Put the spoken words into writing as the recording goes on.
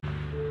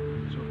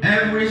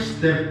Every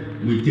step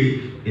we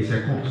take is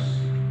a cause,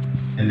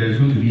 and there's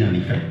going to be an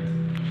effect.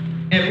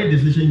 Every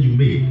decision you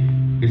make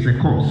is a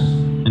cause,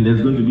 and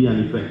there's going to be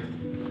an effect.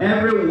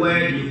 Every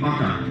word you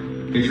utter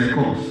is a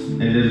cause,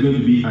 and there's going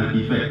to be an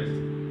effect.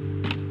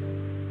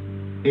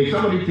 If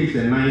somebody takes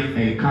a knife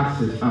and cuts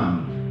his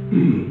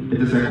arm,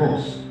 it is a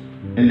cause,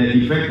 and the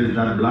effect is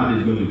that blood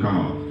is going to come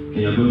out, and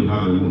you're going to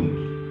have a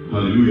wound.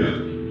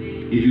 Hallelujah.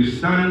 If you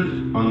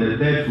stand on the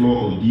third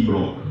floor of D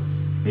block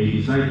and you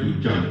decide to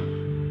jump,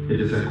 it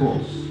is a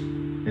cause,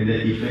 and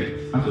the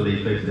effects. After the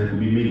effects, there could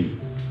be many.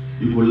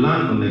 You could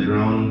land on the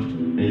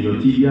ground, and your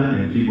tibia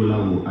and fibula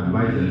will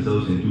advise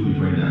themselves in two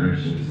different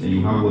directions, and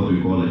you have what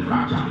we call a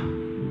fracture.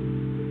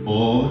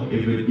 Or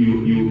if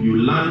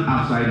you land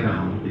upside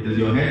down, it is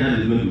your head that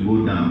is going to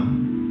go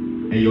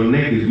down, and your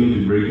neck is going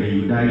to break, and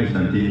you die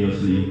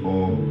instantaneously.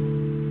 Or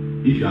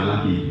if you are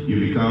lucky, you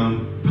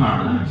become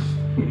paralyzed.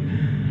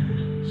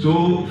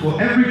 So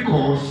for every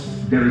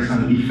cause, there is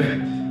an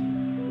effect.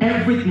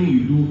 Everything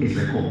you do is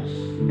a cause,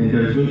 and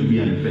there is going to be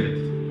an effect.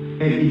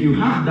 And if you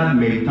have that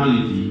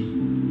mentality,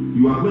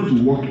 you are going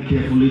to walk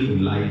carefully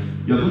in life.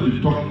 You are going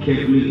to talk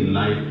carefully in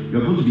life. You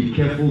are going to be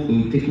careful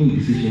in taking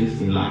decisions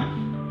in life.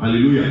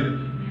 Hallelujah.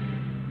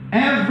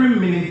 Every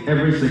minute,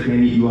 every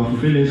second, you are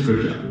fulfilling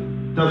scripture.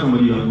 Tell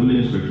somebody you are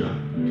fulfilling scripture.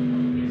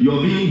 You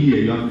are being here,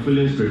 you are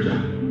fulfilling scripture.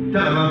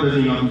 Tell another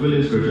person you are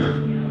fulfilling scripture.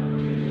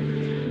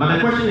 But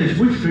the question is,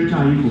 which scripture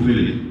are you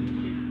fulfilling?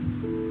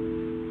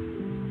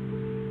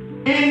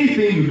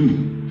 Anything you do,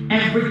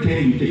 every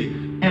turn you take,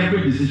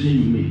 every decision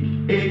you make,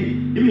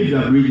 even if you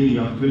are reading,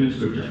 you are fulfilling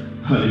scripture.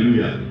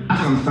 Hallelujah. As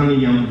I'm standing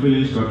here, I'm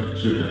fulfilling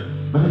scripture.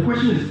 But the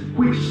question is,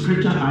 which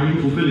scripture are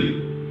you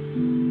fulfilling?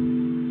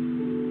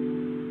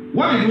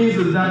 What it means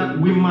is that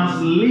we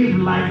must live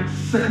life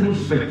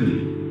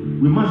circumspectly.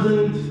 We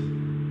mustn't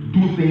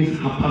do things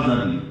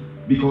haphazardly,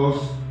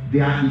 because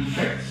there are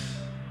effects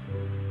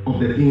of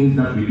the things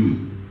that we do.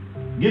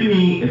 Give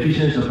me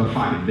Ephesians chapter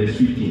 5, verse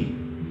 15.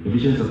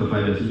 Ephesians chapter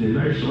 5, verse 15.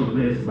 Very short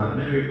verse, but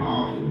very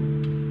powerful.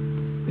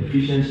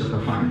 Ephesians chapter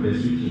 5,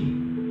 verse 15.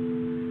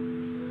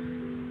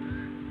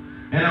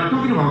 And I'm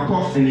talking about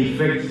cause and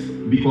effect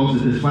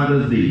because it is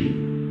Father's Day.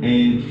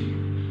 And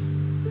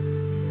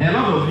a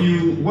lot of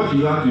you, what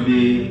you are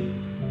today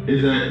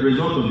is a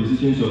result of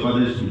decisions your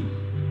fathers took.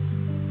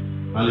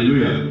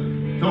 Hallelujah.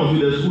 Some of you,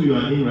 the school you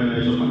are in right now,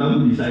 your father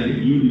who decided.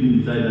 You didn't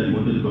decide that you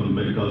wanted to come to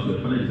medical school.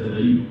 Your father decided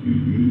that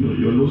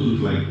your nose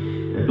looks like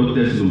a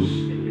doctor's nose.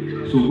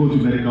 So go to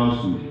medical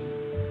school.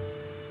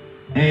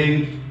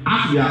 And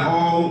as we are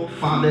all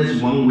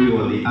fathers one way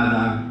or the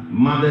other,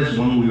 mothers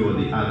one way or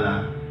the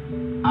other,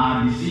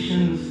 our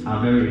decisions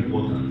are very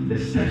important. The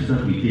steps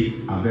that we take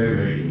are very,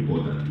 very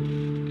important.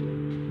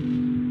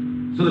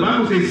 So the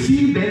Bible says,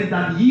 see then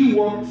that ye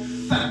walk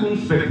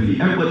circumspectly.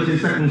 Everybody say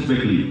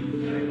circumspectly.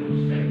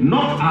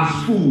 Not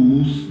as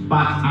fools,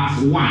 but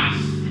as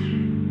wise.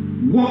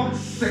 Walk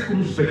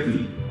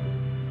circumspectly.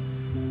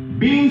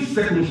 Being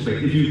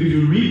circumspect, if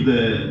you read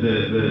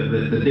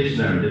the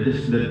dictionary, the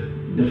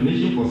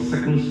definition for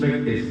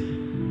circumspect is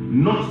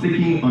not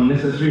taking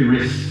unnecessary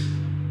risks.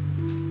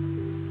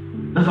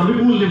 There's some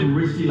people who live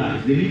risky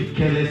lives, they live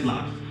careless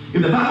lives.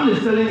 If the Bible is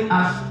telling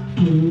us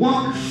to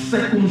walk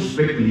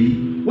circumspectly,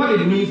 what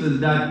it means is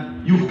that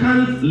you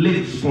can't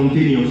live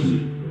spontaneously.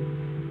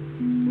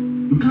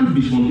 You can't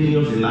be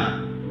spontaneous in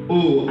life.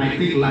 Oh, I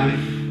take life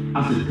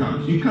as it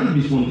comes. You can't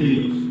be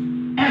spontaneous.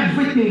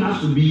 Everything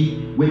has to be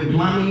with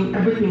planning.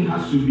 Everything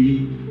has to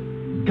be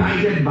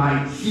guided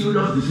by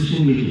serious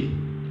decision making.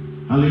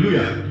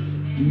 Hallelujah.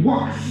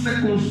 Walk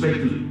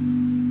circumspectly.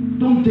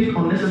 Don't take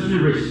unnecessary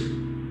risks.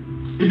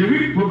 If you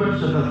read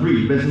Proverbs chapter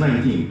 3, verse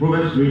 19,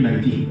 Proverbs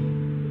 3:19.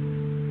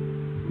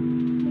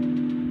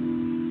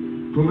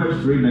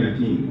 Proverbs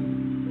 3:19.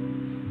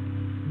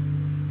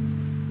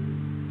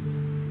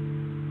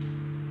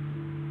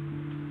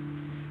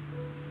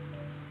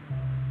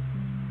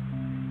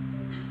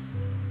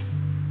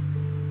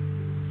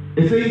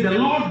 It says, the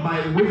Lord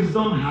by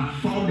wisdom hath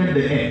founded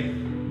the earth,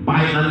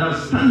 by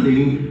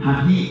understanding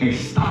hath he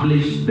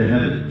established the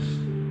heavens.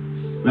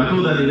 We are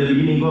told that in the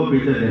beginning God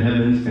created the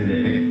heavens and the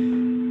earth.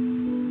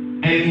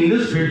 And in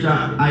this scripture,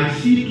 I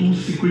see two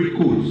secret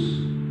codes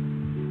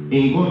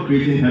in God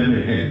creating heaven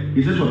and earth.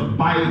 He says, well,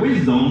 by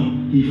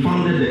wisdom he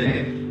founded the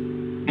earth,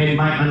 and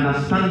by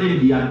understanding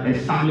he had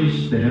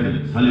established the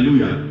heavens.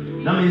 Hallelujah.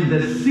 That means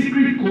the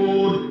secret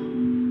code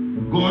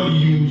God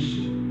used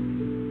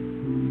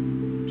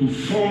to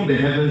form the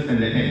heavens and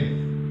the earth.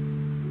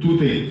 Two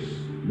things,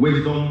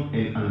 wisdom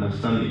and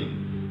understanding.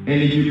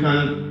 And if you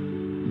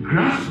can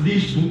grasp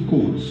these two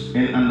codes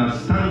and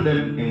understand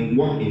them and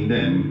walk in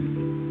them,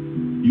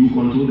 you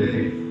control the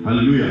earth.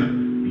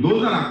 Hallelujah.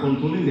 Those that are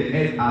controlling the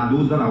earth are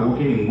those that are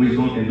walking in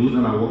wisdom and those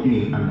that are walking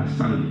in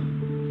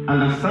understanding.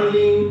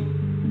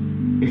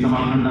 Understanding is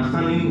about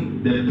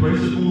understanding the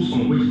principles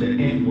on which the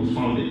earth was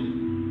founded.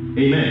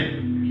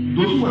 Amen.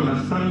 Those who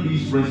understand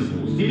these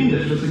principles, even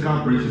the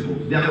physical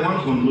principles, they are the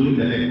ones controlling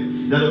the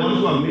earth. They are the ones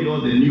who have made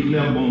all the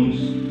nuclear bombs.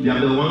 They are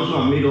the ones who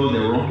have made all the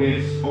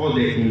rockets, all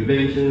the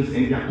inventions,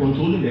 and they are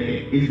controlling the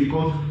earth. It's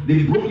because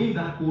they've broken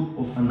that code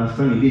of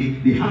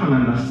understanding. They have an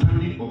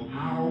understanding of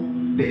how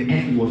the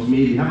earth was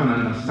made. They have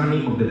an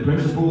understanding of the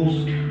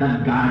principles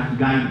that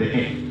guide the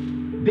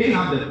earth. They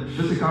have the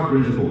physical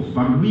principles,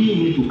 but we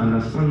need to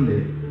understand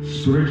the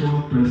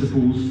spiritual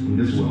principles in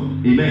this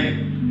world.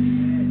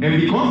 Amen. And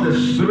because the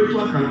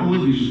spiritual can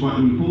always be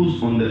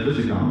superimposed on the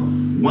physical,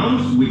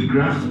 once we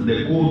grasp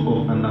the code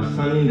of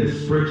understanding the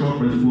spiritual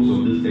principles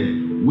of this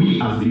earth,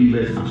 we as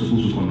believers are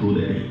supposed to control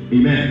the earth.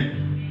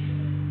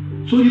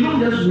 Amen. So you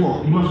don't just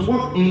walk, you must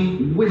walk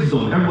in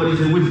wisdom. Everybody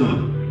say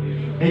wisdom.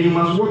 And you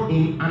must walk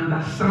in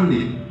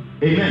understanding.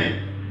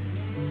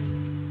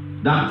 Amen.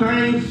 There are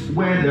times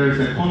where there is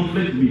a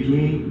conflict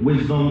between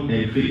wisdom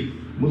and faith.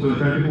 Most of the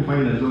time people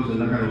find themselves in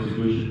that kind of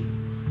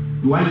situation.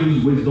 Do I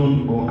use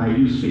wisdom or I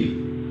use faith?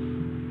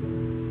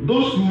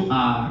 Both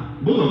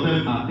of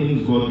them are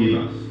things God gave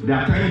us. There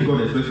are times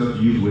God expects us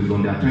to use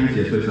wisdom, there are times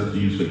He expects us to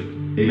use faith.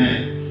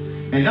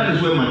 Amen. And that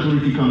is where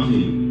maturity comes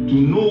in, to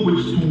know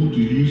which tool to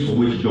use for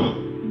which job.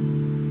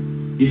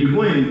 If you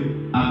go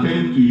and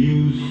attempt to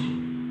use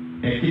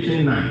a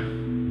kitchen knife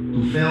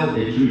to fell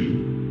a tree,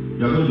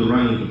 you are going to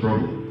run into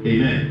trouble.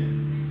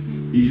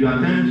 Amen. If you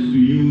attempt to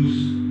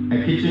use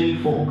a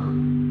kitchen fork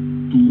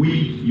to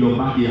weed your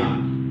backyard,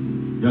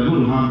 you are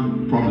going to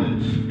have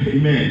problems.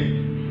 Amen.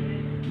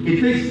 It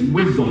takes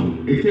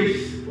wisdom, it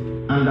takes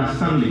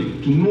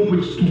understanding to know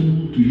which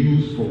tool to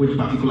use for which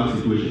particular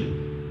situation.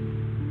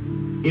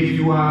 If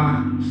you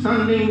are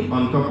standing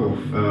on top of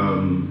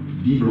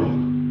D block,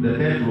 the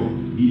third floor,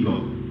 D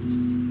block,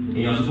 and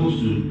you are supposed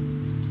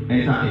to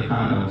enter a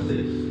car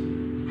downstairs,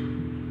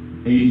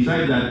 and you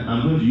decide that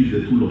I'm going to use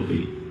the tool of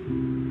faith.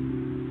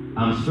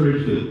 I'm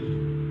spirit filled.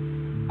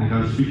 I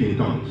can speak in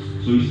tongues.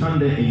 So you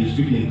stand there and you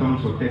speak in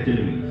tongues for 30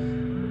 minutes,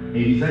 and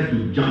you decide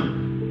to jump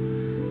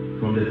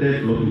from the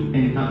third floor to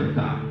enter the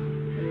car,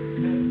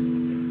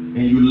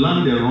 and you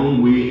land the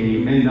wrong way and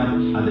you end up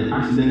at the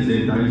accident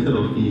center instead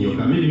of in your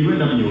car. Maybe you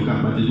end up in your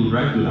car, but it will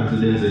drive to the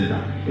accident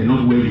center and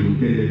not where you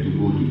intended to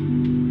go to.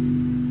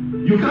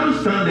 You can't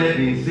stand there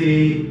and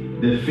say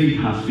the faith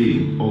has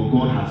failed or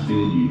God has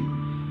failed you.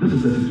 This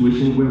is a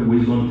situation where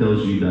wisdom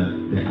tells you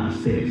that there are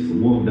stairs,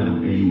 walk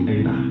down and you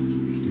enter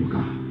your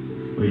car.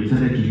 But you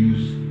decided to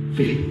use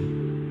faith.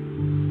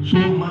 So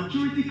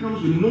maturity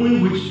comes with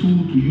knowing which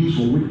tool to use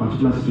for which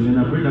particular situation.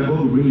 I pray that God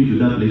will bring you to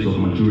that place of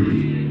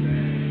maturity.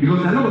 Because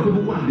there are a lot of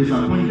people who are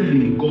disappointed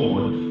in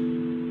God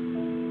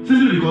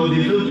simply because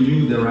they fail to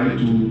use the right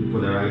tool for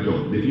the right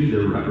job. They use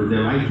the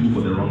right tool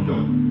for the wrong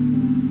job.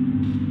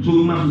 So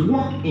we must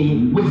walk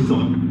in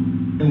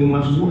wisdom and we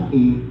must walk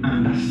in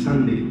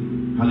understanding.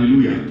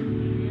 Hallelujah.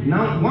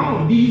 Now, one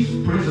of these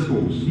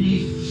principles,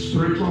 these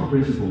spiritual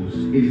principles,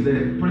 is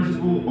the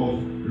principle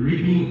of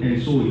reaping and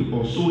sowing,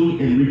 or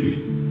sowing and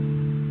reaping.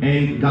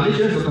 And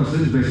Galatians chapter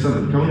 6 verse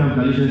 7. Can we have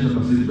Galatians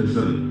chapter 6 verse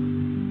 7?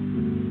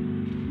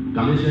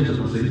 Galatians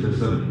chapter 6 verse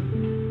 7.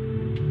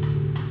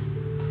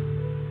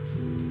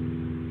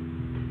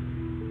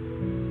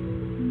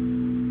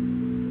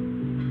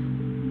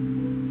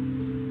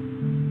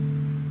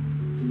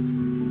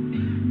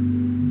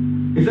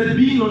 It said,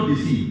 be not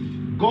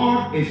deceived.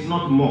 God is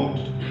not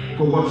mocked.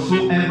 For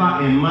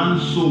whatsoever a man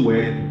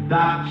soweth,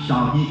 that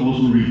shall he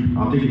also reap.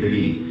 I'll take it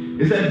again.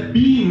 It said,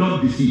 be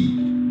not deceived.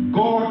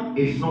 God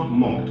is not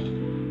mocked.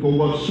 For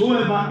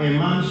whatsoever a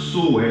man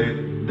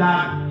soweth,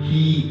 that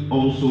he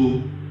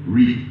also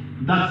reap.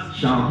 That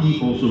shall he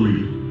also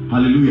reap.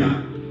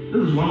 Hallelujah.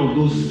 This is one of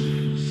those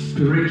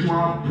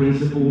spiritual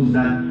principles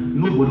that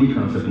nobody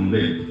can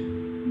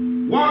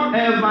circumvent.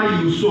 Whatever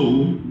you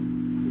sow,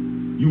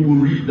 you will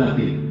reap that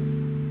thing.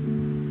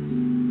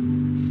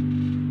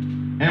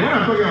 And when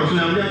I'm talking about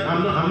sowing,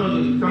 I'm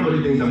not. Somebody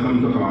thinks I'm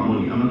coming to talk about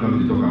money. I'm not coming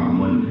to talk about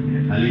money.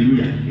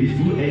 Hallelujah. It's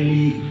too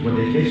early for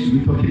the church to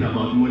be talking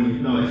about money.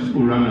 No, it's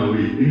people run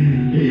away.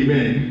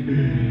 Amen.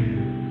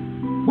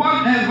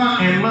 Whatever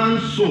a man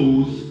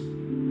sows,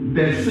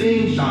 the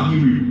same shall he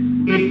reap.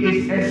 It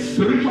is a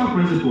spiritual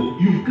principle.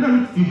 You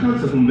can't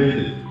circumvent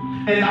it.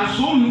 And there are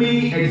so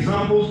many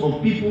examples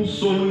of people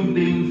sowing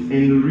things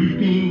and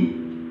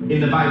reaping in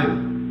the Bible.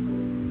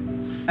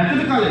 A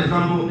typical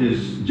example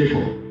is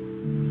Jacob.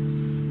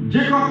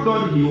 Jacob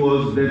thought he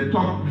was the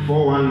top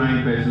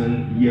 419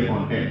 person here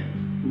on earth.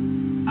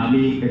 I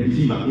mean, a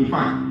deceiver. In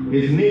fact,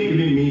 his name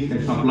even means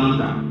a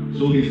supplanter.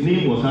 So his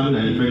name was having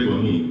an effect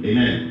on him.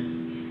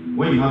 Amen.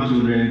 When you have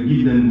children,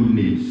 give them good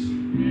names.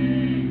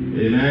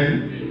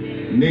 Amen.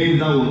 Names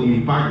that will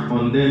impact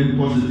on them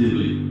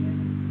positively.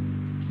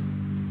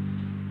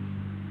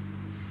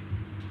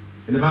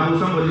 In the Bible,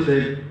 somebody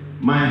said,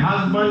 my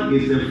husband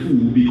is a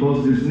fool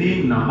because his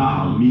name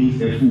Nabal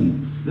means a fool.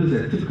 This is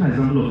a typical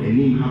example of a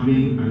name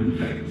having an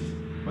effect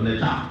on a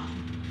child.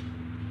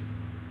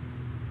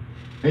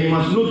 And you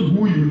must note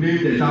who you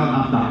name the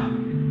child after.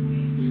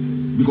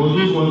 Because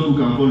those ones who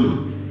can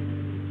follow.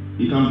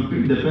 He can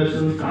pick the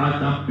person's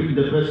character, pick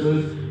the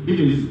person's, if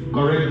it's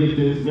correct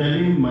giftings. I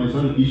named my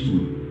son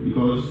Eastwood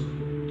because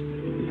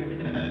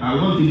I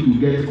want him to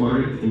get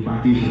correct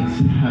impartations.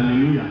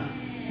 Hallelujah.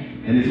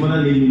 And his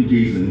mother named him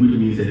Jason, which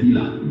means a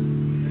healer.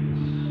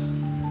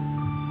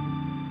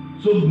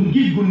 So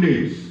give good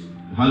names.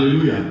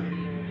 Hallelujah.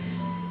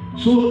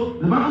 So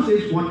the Bible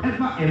says,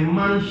 whatever a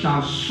man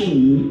shall sow,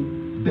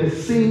 the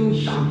same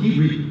shall he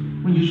reap.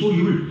 When you sow,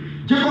 you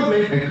reap. Jacob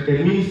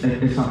means a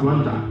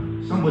supplanter.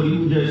 Somebody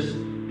who just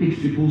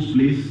takes people's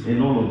place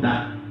and all of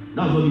that.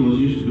 That's what he was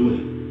used to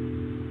doing.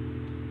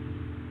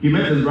 He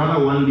met his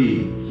brother one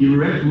day. He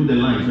read through the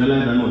lines,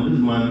 realized that no, this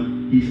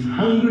man is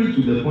hungry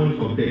to the point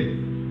of death.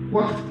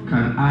 What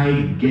can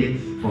I get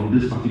from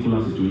this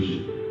particular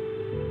situation?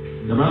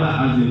 The brother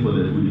asked him for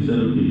the food. He said,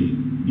 okay,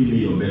 give me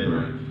your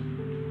birthright.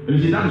 And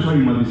he said, that is why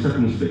you must be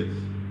circumspect.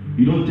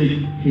 You don't take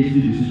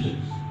hasty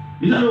decisions.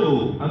 He said,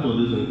 oh, as for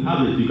this,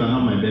 have it, you can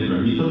have my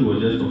birthright. He thought he was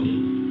just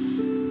talking.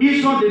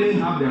 Esau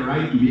didn't have the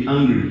right to be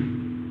angry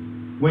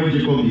when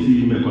Jacob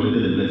deceived him and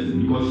collected the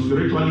blessing, because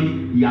spiritually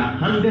he had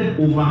handed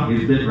over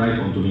his birthright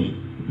unto him.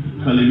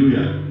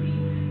 Hallelujah.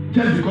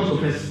 Just because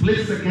of a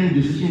split-second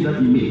decision that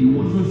he made, he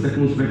wasn't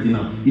circumspect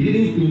enough. He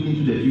didn't think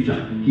into the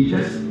future. He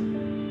just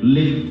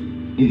lived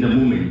in the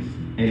moment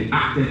and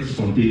acted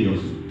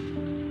spontaneously.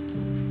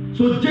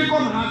 So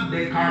Jacob had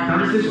the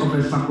characteristics of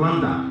a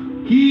supplanter.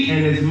 He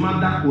and his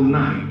mother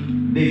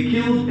connived. They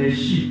killed a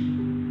sheep,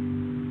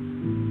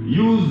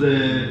 used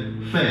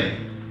the fur,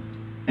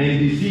 and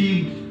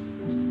deceived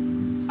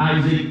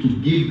Isaac to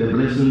give the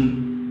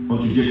blessing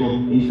unto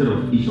Jacob instead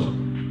of Esau.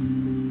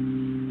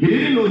 He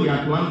didn't know he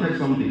had planted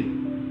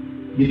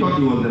something. He thought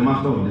he was the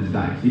master of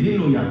disguise. He didn't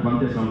know he had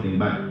planted something,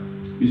 but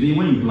you see,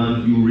 when you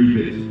plant, you reap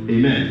it.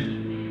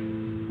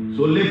 Amen.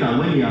 So later,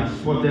 when he had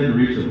spotted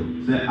Rachel,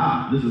 he said,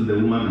 this is the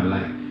woman I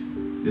like.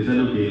 They said,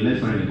 okay,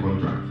 let's sign a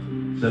contract.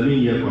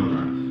 7-year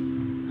contract.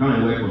 Come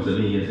and work for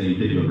 7 years and you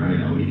take your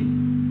bride away.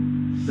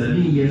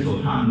 7 years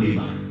of hard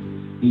labor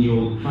in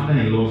your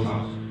father-in-law's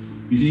house.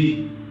 You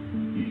see,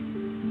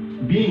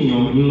 being in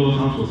your in-law's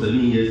house for 7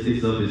 years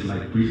itself is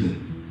like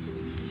prison.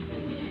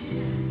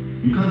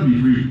 You can't be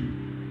free.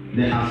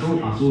 There are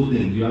so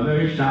things. You are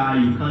very shy,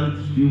 you can't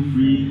feel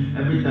free.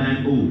 Every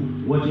time,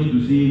 watching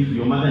to see if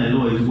your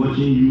mother-in-law is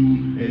watching you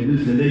and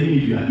this, and even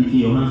if you are eating,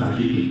 your hands are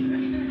shaking.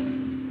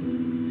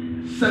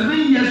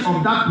 7 years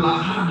of that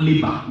plus hard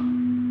labor.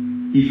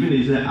 He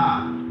finished and said,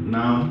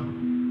 now,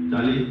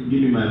 Charlie,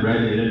 give me my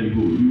bride and let me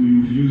go.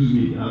 You've used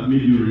me, I've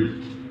made you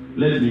rich.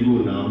 Let me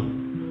go now.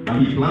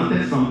 But he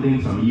planted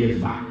something some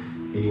years back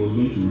and he was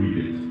going to reap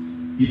it.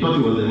 He thought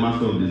he was the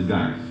master of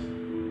disguise.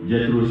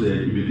 Jethro said,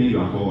 if you think you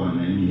are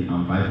 419,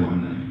 I'm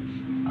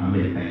 519. I'm a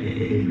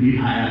grade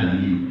higher than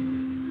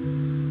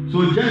you. So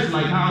just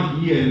like how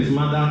he and his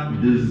mother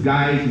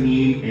disguised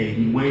him and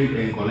he went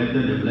and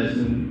collected the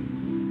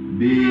blessing,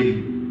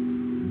 they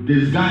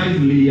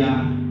disguised Leah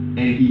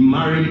and he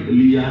married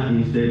Leah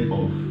instead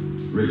of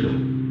Rachel.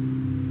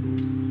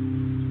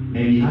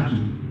 And he had to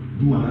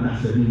do another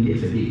 7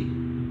 years a day.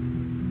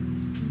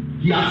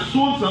 He had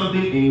sown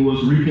something and he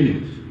was reaping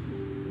it.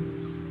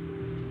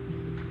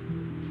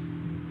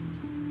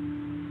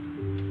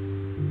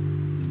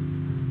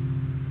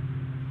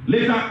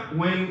 Later,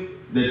 when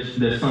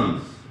the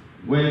sons,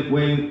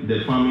 when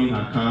the famine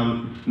had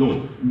come,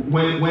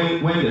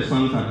 when the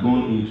sons had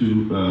gone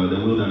into the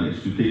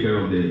wilderness to take care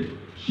of the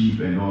sheep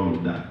and all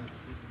of that,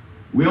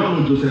 we all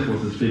know Joseph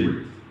was his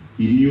favorite.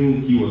 He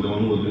knew he was the one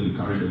who was going to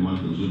carry the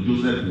mantle, so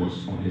Joseph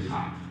was on his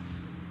heart.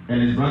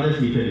 And his brothers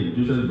hated him.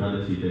 Joseph's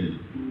brothers hated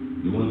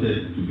him. They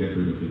wanted to get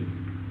rid of him.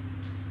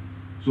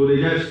 So they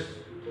just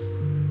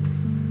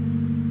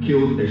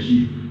killed a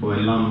sheep or a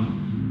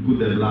lamb, put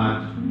the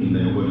blood in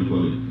the,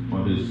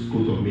 on his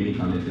coat of many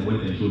colors, and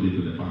went and showed it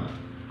to the father.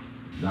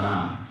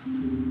 That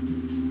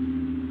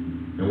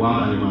a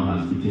wild animal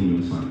has eaten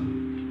your son.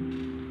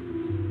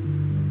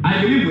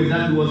 I believe with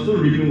that he was still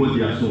reaping what he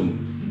had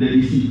sown, the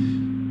deceit,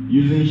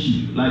 using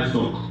sheep,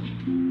 livestock.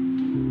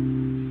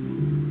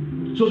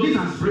 So these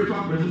are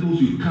spiritual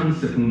principles you can't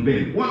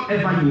circumvent.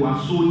 Whatever you are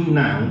sowing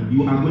now,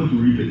 you are going to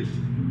reap it.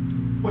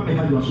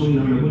 Whatever you are sowing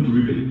now, you are going to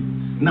reap it.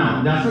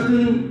 Now, there are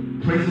certain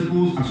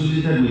principles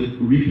associated with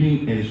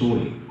reaping and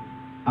sowing.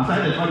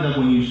 Aside the fact that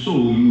when you sow,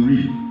 you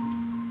reap.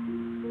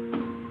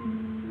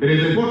 It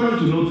is important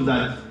to note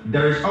that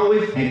there is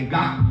always a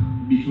gap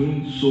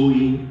between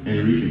sowing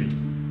and reaping.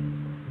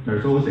 There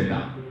is always a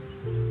gap.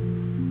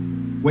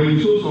 When you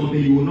sow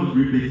something, you will not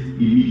reap it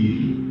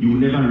immediately. You will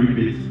never reap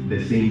it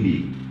the same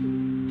day.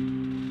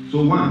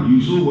 So 1,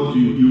 you sow what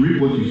you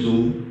reap what you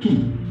sow. 2,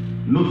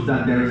 note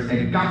that there is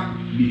a gap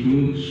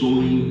between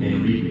sowing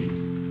and reaping.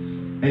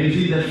 And you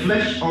see, the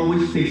flesh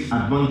always takes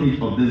advantage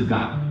of this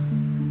gap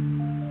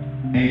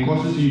and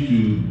causes you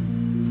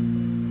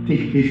to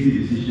take hasty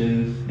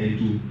decisions and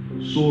to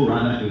sow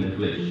rather in the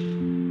flesh.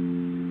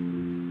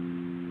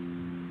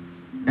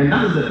 And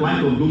that is the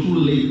plight of those who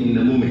live in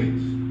the moment.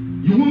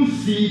 You won't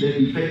see the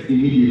effect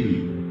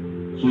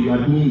immediately, so you are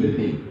doing the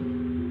thing.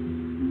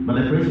 But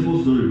the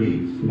principle still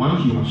remains.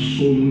 Once you have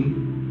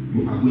sown,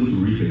 you are going to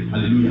reap it.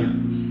 Hallelujah.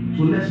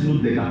 So let's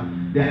note the gap.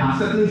 There are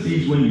certain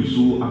seeds when you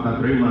sow,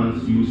 after 3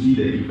 months, you see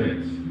the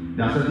effects.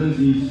 There are certain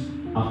seeds,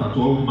 after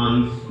 12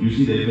 months, you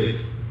see the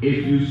effect.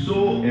 If you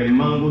sow a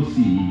mango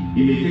seed,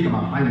 it may take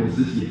about 5 or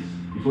 6 years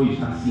before you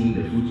start seeing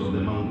the fruits of the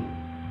mango.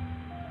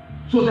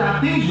 So there are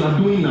things you are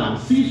doing now,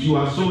 seeds you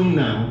are sowing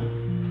now,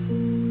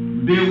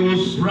 they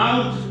will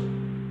sprout,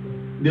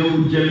 they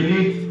will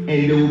germinate, and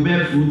they will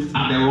bear fruits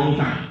at the wrong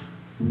time.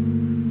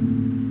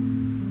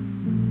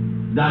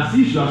 There are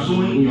seeds you are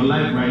sowing in your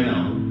life right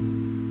now,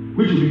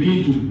 which will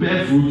begin to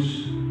bear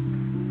fruits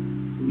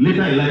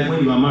later in life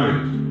when you are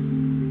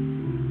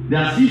married. There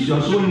are seeds you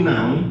are sowing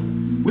now,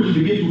 which will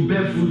begin to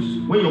bear fruits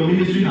when your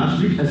ministry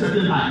has reached a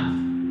certain height.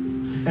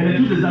 And the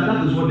truth is that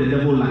that is what the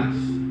devil likes.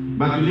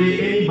 But today,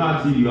 any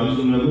bad seed you have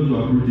sown, you are going to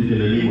uproot it in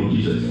the name of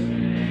Jesus.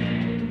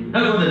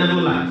 That's what the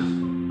devil likes.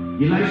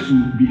 He likes to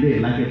be there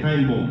like a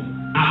time bomb.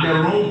 At the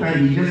wrong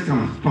time, he just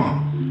comes.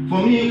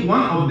 For me,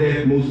 one of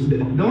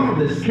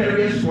the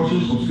scariest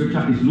portions of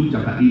scripture is Luke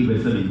chapter 8,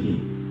 verse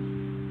 17.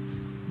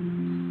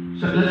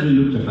 Let's read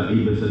Luke chapter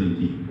 8, verse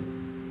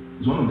 17.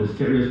 It's one of the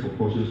scariest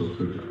portions of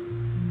scripture.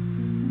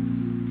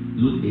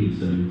 Luke 8,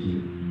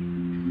 17.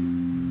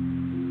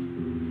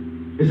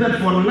 It said,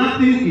 "For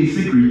nothing is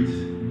secret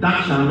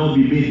that shall not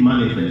be made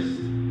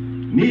manifest,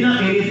 neither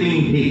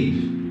anything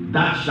hid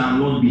that shall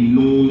not be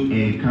known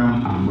and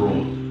come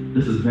abroad."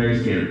 This is very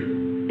scary.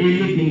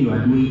 Anything you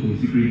are doing in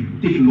secret,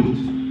 take note.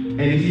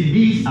 And you see,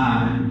 these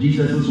are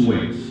Jesus'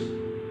 words.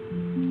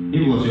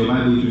 If it was your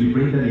Bible, it would be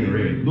printed in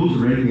red. Those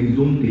red things,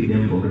 don't take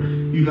them for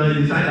granted. You can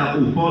decide that,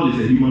 oh, Paul is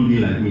a human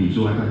being like me,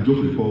 so I can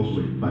joke with Paul's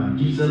words. But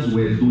Jesus'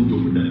 words, don't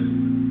joke with them.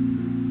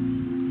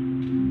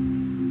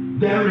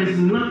 There is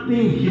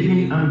nothing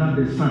hidden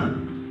under the sun.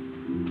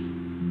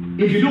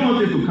 If you don't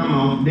want it to come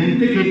out, then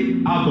take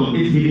it out of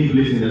its hidden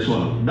place in the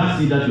soil. That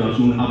seed that you have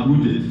sown,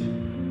 uproot it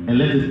and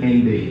let it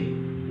end there.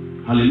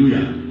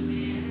 Hallelujah.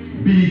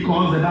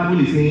 Because the Bible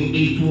is saying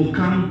it will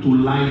come to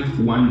light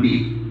one day.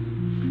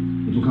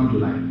 It will come to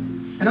light.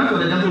 And that's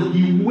what the devil,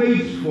 he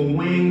waits for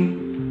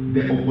when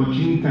the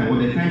opportune time or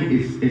the time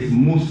is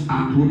most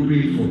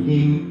appropriate for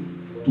him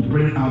to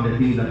bring out the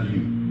things that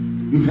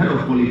you've heard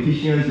of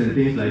politicians and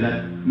things like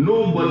that.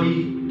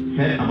 Nobody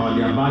heard about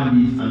their bad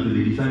deeds until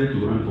they decided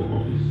to run for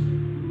office.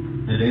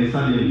 And then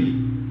suddenly,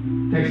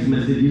 text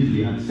messages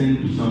they had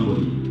sent to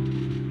somebody,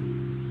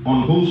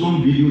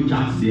 unwholesome video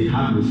chats they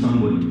had with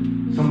somebody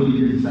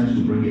just decides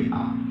to bring it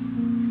out.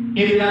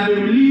 If it had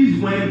been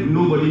released when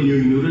nobody knew,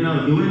 it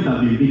wouldn't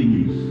have been big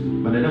news.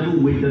 But the devil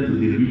waited till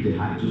they reach the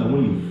height, so that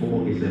when you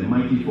fall, it's a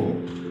mighty fall.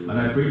 But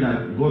I pray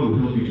that God will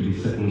help you to be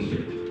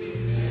circumspect,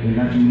 and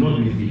that you will not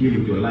misbehave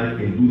with your life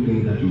and do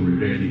things that you will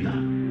regret later.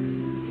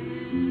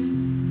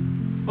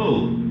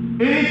 Oh,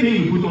 anything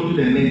you put onto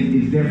the net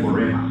is there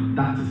forever.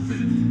 That is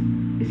it.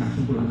 It's as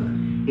simple as that.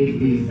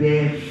 It is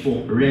there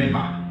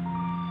forever.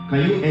 Can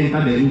you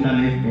enter the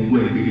internet and go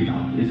and take it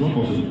out? It's not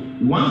possible.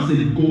 Once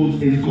it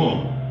goes, it's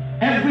gone.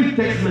 Every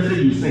text message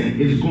you send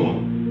is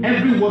gone.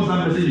 Every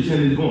WhatsApp message you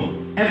send is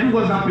gone. Every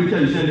WhatsApp picture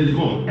you send is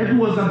gone. Every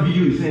WhatsApp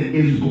video you send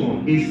is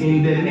gone. It's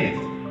in the net.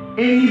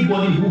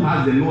 Anybody who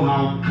has the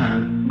know-how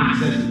can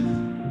access it.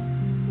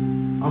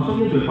 I was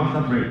talking to a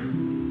pastor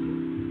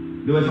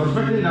friend. They were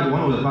suspecting that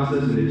one of the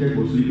pastors in the church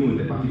was sleeping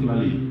with a particular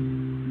lady.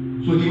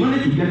 So he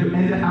managed to get to,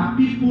 and there are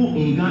people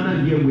in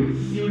Ghana here with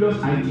serious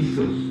IT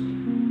skills.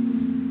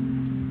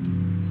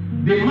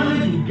 They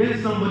managed to get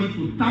somebody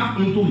to tap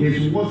into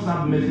his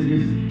WhatsApp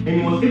messages, and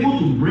he was able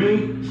to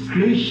bring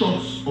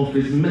screenshots of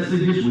his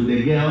messages with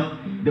the girl,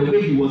 the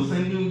way he was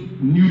sending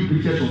nude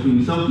pictures of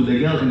himself to the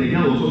girl, and the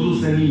girl was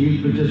also sending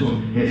nude pictures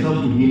of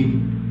herself to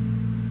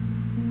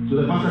him. So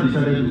the pastor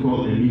decided to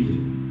call a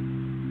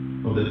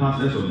meeting of the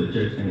pastors of the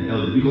church and the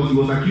elders, because he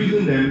was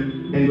accusing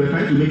them and were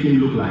trying to make him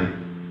look like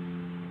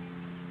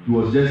he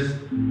was just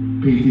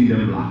painting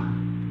them black.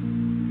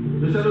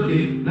 They said,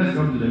 okay, let's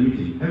come to the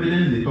meeting.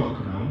 Evidence, they talk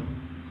now.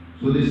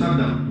 So they sat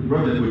down,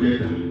 brought the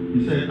projector.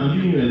 He said, I'm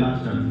giving you a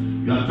last chance.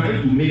 You are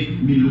trying to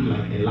make me look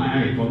like a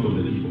liar in front of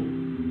the people.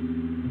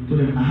 So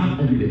then, I have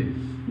evidence.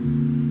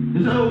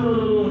 They said, oh,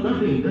 no,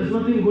 nothing. There's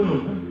nothing going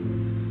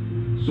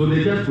on. So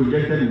they just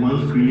projected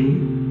one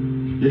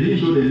screen. They didn't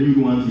show the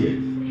new ones yet.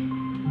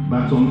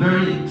 But some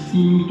very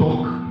steamy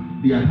talk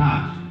they had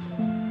had.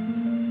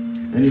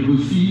 And you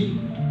could see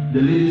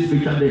the lady's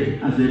picture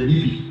there as a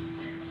DP.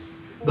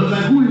 I was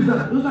like, who is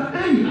that? I was like,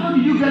 hey, how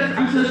did you get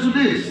access to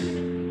this?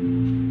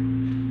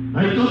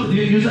 And he thought,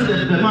 you said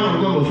that the man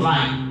of God was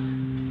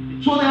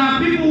lying. So there are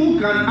people who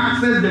can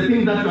access the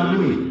things that you are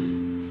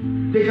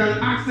doing. They can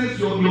access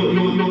the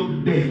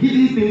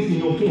hidden things in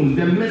your phones,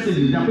 the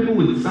messages. There are people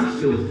with such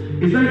skills.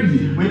 It's very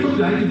easy. When you talk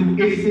to IT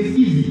people, it's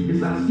easy.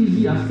 It's as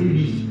easy as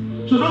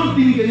ABC. So don't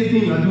think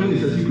anything you are doing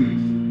is a secret.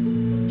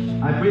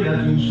 I pray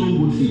that you sow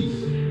good seeds,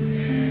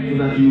 so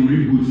that you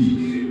reap good seeds.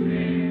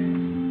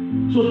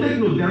 So take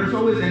note, there is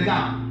always a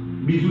gap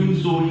between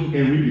sowing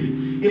and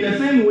reaping. In the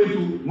same way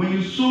too, when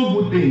you sow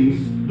good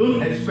things,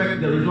 don't expect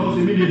the results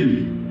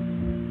immediately.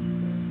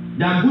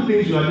 There are good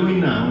things you are doing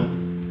now,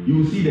 you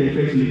will see the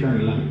effects later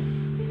in life.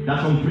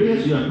 That some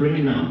prayers you are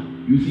praying now,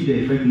 you see the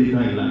effect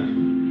later in life.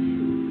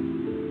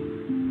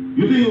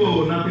 You think,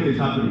 oh, nothing is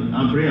happening.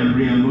 I'm praying,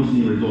 I'm not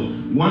seeing results.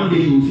 One day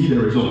you will see the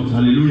results.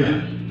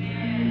 Hallelujah.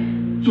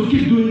 So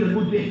keep doing the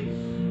good things.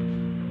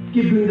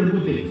 Keep doing the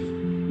good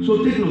things.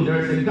 So take note, there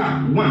is a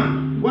gap.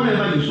 One,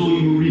 whatever you sow,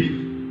 you will reap.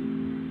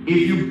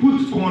 If you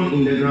put corn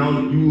in the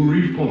ground, you will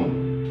reap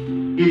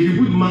corn. If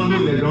you put mango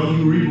in the ground,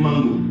 you reap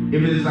mango.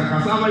 If it is a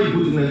cassava you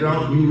put in the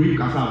ground, you reap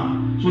cassava.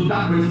 So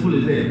that principle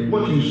is there.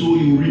 What you sow,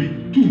 you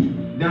reap.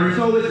 2, there is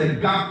always a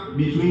gap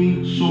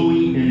between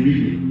sowing and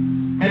reaping.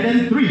 And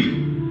then 3,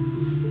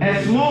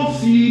 a small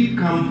seed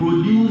can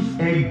produce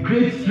a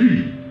great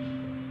tree.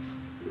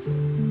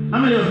 How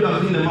many of you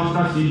have seen the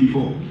mustard seed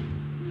before?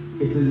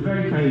 It is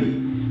very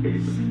tiny.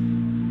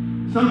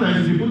 Sometimes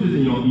if you put it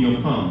in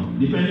your palm,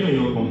 depending on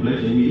your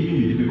complexion, it may even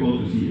be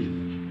difficult to see it.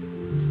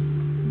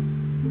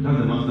 That's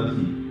the mustard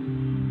seed.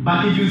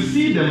 But if you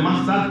see the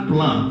mustard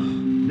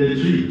plant, the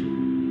tree,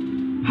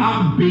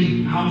 how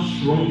big, how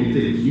strong it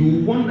is,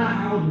 you wonder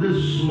how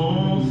this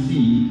small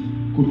seed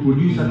could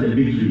produce such a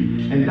big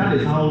tree. And that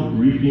is how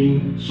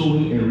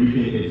sowing and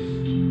reaping is.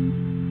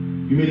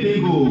 You may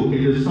think, oh,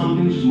 it is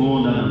something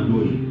small that I'm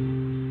doing.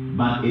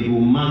 But it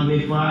will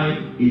magnify,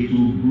 it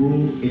will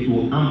grow, it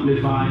will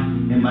amplify,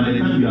 and by the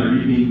time you are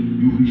reaping,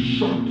 you'll be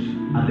shocked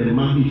at the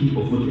magnitude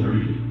of what you are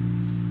reaping.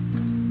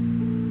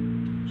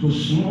 So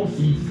small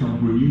seeds can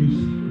produce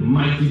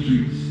mighty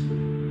trees.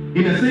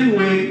 In the same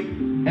way,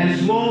 a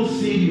small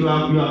seed you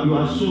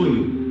are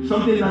sowing,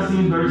 something that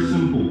seems very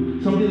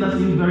simple, something that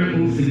seems very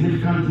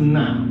insignificant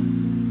now,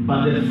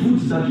 but the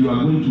fruits that you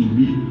are going to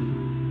reap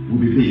will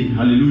be big.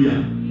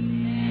 Hallelujah.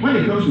 When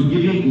it comes to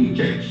giving in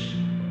church,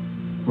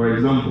 for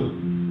example,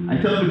 I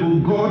tell people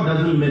God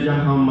doesn't measure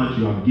how much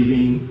you are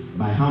giving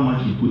by how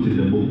much you put in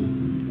the bowl.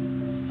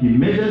 He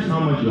measures how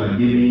much you are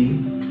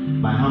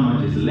giving by how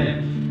much is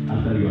left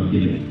after you are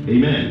giving.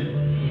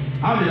 Amen.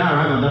 How did I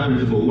arrive at that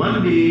principle?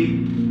 One day,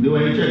 they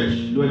were in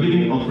church, they were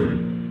giving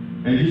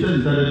offering. And Jesus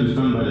decided to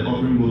stand by the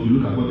offering bowl to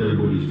look at what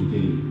everybody is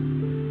putting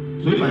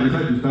in. So if I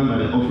decide to stand by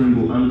the offering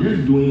bowl, I'm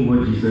just doing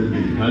what Jesus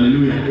did.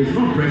 Hallelujah. It's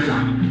not pressure.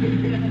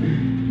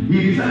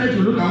 He decided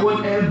to look at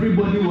what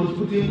everybody was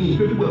putting in.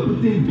 People were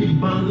putting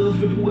big bundles,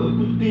 people were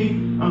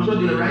putting, I'm sure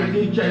they were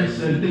writing checks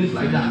and things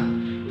like that.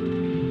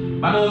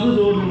 But there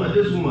was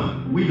this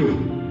woman, widow.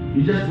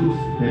 He just put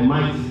her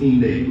mites in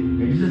there.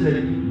 And Jesus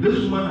said, this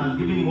woman has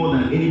given more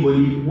than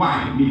anybody.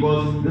 Why?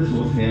 Because this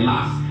was her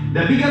last.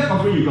 The biggest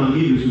offering you can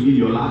give is to give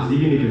your last,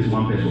 even if it's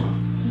 1 peso.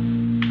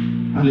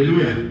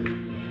 Hallelujah.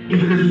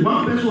 If it is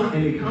 1 peso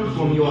and it comes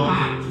from your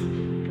heart,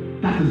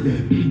 that is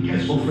the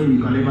biggest offering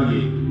you can ever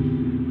give.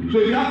 So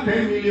if you have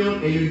 10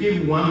 million and you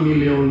give 1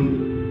 million,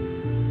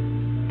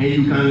 and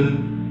you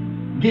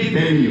can give 10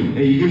 million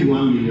and you give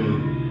 1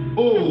 million,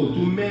 oh, to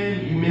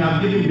men you may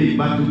have given big,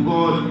 but to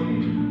God,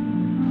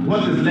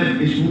 what is left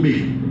is too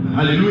big.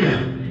 Hallelujah.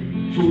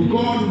 So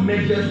God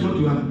measures what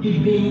you have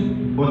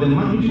given, or the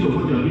magnitude of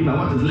what you have given by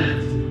what is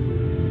left.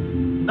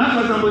 That's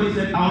why somebody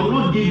said, I will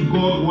not give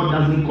God what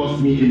doesn't cost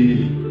me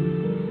anything.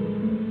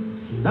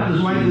 That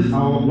is why this is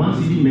our 1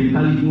 cedi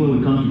mentality when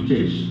we come to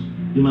church.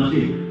 You must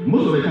say,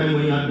 most of the time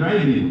when you are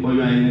driving or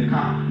you are in a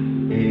car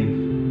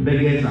and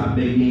beggars are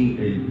begging,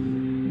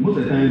 and most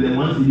of the time the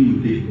 1 cedi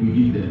we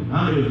give them.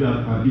 How many of you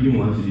have given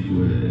 1 cedi to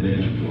a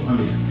beggar? I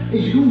mean, hey,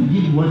 you don't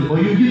give 1 cedi, or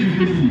you give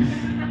 50 cedis.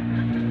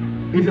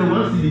 It's the 1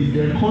 cedi,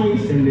 the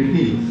coins and the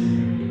things.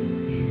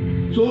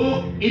 So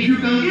if you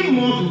can give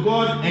more to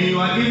God and you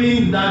are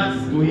giving that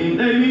to Him,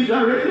 that means you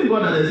are raising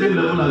God at the same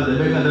level as the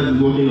beggar that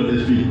is walking on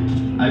the street.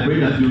 I pray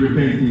that you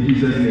repent in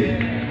Jesus'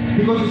 name.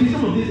 Because you see,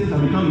 some of these things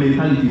have become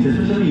mentalities,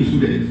 especially in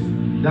students,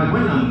 that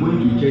when I'm going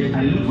to church,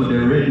 I look for the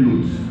red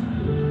notes.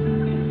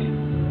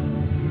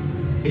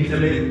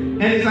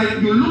 And it's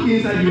like you look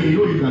inside you and you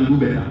know you can do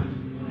better.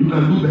 You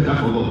can do better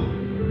for God.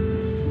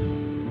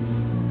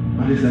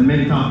 But it's a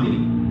mental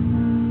thing.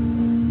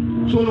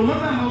 So no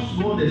matter how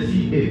small the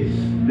seed is,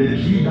 the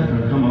tree that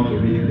can come out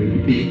of it may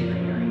be big.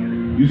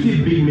 You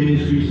see big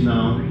ministries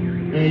now,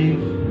 and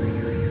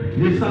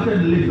they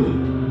started little.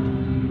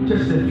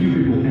 Just a few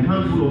people, a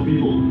handful of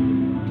people.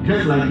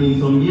 Just like in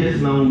some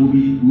years now, will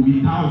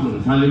be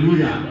thousands.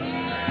 Hallelujah.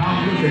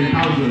 Thousands and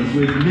thousands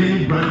with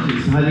many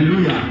branches.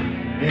 Hallelujah.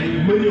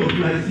 And many of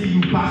you, I see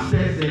you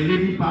pastors and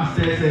lady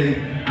pastors and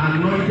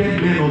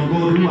anointed men of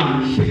God who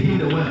are shaking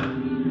the world.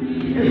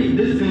 Hey,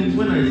 these things,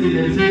 when I say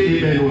them, say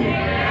amen.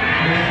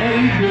 The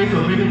early days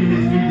of any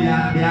ministry,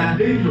 they are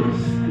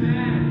dangerous.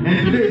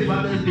 And today is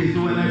Father's Day, so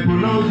when I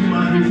pronounce, you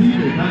must receive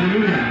it.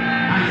 Hallelujah.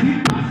 I see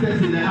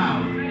pastors in the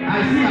house. I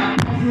see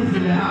apostles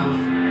in the house.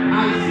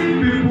 I see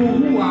people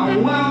who are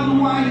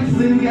worldwide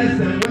singers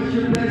and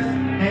worshipers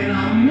and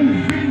are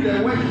moving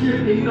the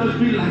worship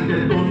industry like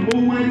the Don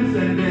Mowens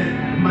and the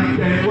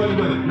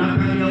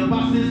Nathaniel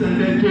Bassis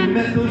and the Joe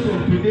Metals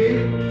of today.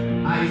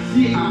 I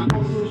see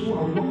apostles who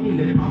are walking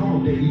the power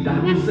of the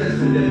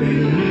Idaloses and the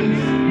Benjamins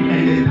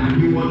and the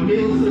Takiwan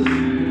Mills.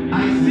 I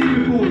see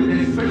people with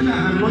a special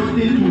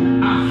anointing to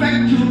affect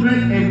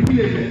children and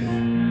teenagers.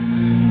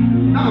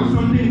 That was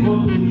something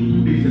God told me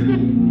 2 days ago.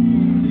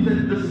 He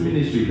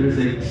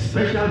a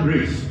special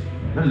grace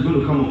that is going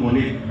to come upon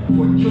it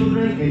for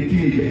children and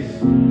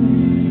teenagers.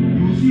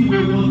 You will see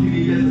wayward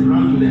teenagers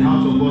run to the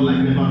house of God like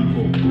never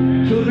before.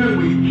 Children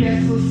with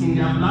curses in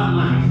their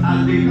bloodlines,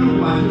 as they come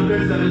to our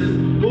children's service,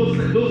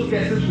 those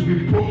curses will be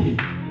broken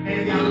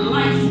and their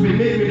lives will be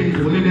made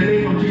meaningful in the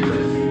name of Jesus.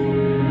 So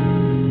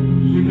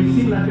it may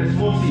seem like a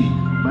small seed,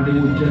 but it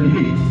will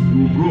germinate, it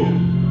will grow,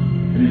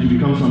 and it will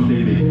become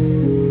something big.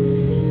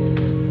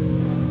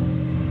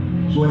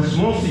 So a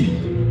small seed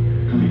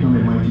can become a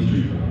mighty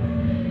tree.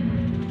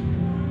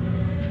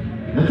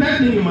 The third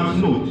thing you must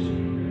note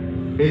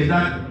is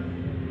that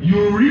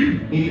you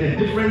reap in a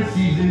different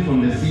season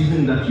from the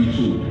season that you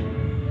sowed.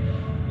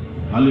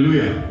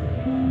 Hallelujah.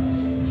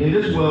 In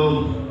this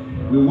world,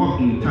 we walk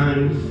in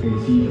times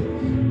and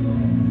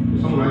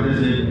seasons. Some writer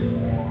said,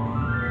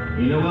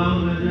 in the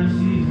world there are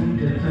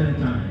seasons and times.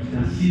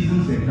 There are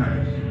seasons and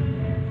times.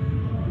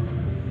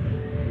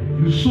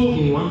 You sow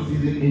in one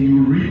season and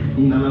you reap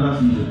in another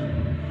season.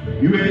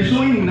 You may be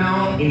sowing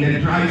now in a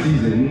dry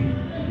season,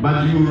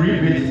 but you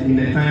reap it in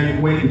a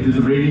time when it is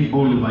raining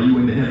all over you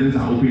and the heavens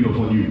are open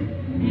upon you.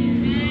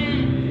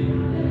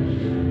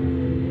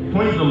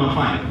 Point number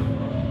 5.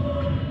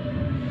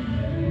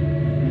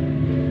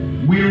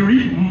 We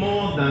reap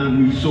more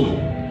than we sow.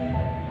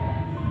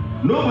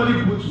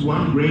 Nobody puts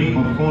 1 grain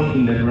of corn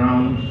in the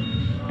ground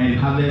and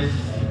harvests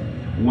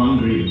 1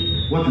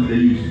 grain. What is the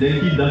use? Then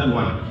keep that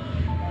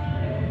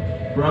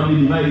 1. Probably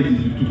divide it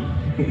into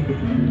 2.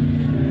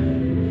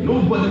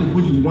 Nobody will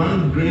put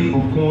 1 grain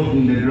of corn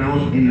in the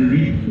ground and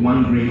reap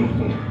 1 grain of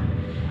corn.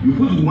 You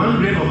put 1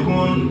 grain of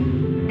corn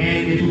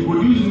and it will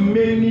produce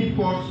many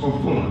pots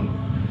of corn.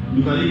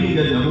 You can even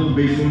get a whole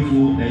basin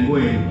full and go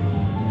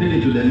and take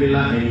it to the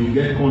miller and you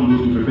get corn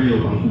dough to prepare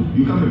your bamboo.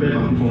 You can't prepare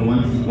bamboo from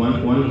one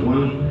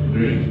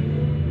grain.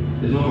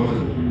 It's not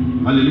possible.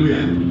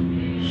 Hallelujah.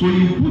 So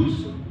you put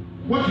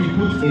what you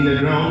put in the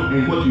ground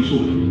and what you sow.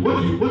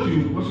 What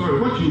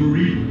you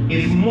reap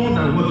is more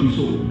than what you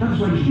sow. That's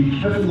why you should be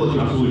careful what you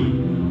are sowing.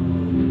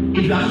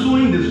 If you are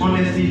sowing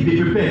dishonesty,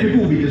 be prepared.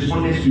 People will be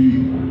dishonest to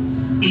you.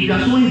 If you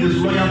are sowing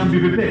disloyalty, be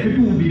prepared.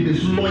 People will be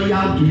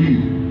disloyal to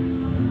you.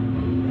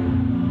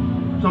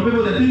 Some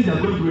people, the things they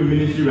are going through in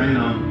ministry right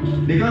now,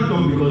 they can't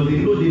talk because they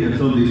know they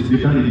themselves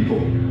they've done it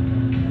before.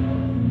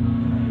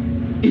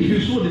 If you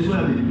sow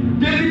disloyalty,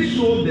 David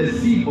sowed the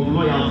seed of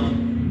loyalty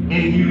and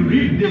he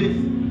reaped it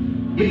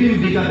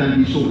even bigger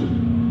than he sowed.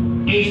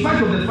 In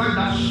spite of the fact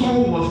that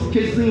Saul was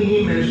chasing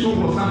him and Saul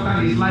was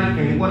after his life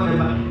and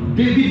whatever,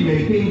 David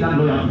maintained that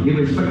loyalty. He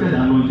respected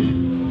the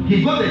anointing.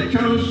 He got a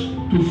chance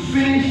to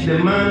finish the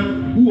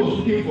man who was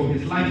looking for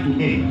his life to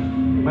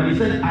end. But he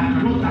said, I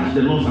cannot touch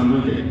the Lord's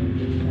anointed.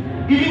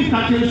 Even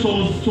touching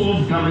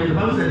Saul's garment, the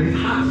Bible said his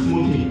heart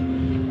smote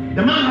him.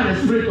 The man had a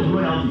spirit of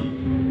loyalty.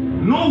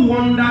 No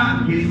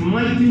wonder his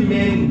mighty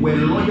men were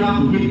loyal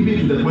to him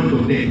even to the point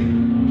of death.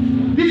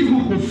 These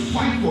people could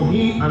fight for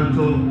him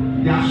until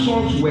their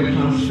swords were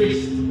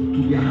transfixed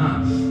to their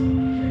hands.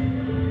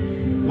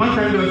 One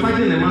time they were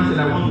fighting, the man said,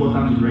 I want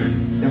water to drink.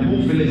 The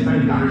whole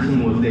Philistine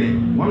garrison was there.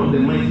 One of the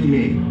mighty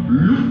men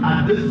looked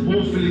at this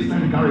whole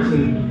Philistine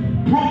garrison,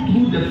 broke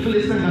through the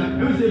Philistine garrison.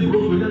 When we say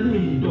broke through, it doesn't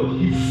mean he dodged.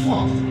 He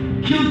fought,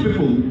 killed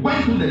people,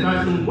 went to the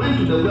garrison, went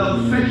to the well,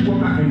 fetched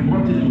water and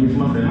brought it to his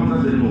master. The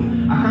master said, no,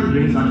 I can't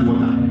drink such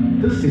water.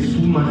 This is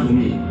too much for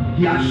me.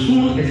 He had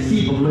sown a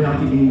seed of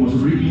loyalty and he was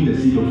reaping the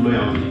seed of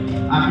loyalty.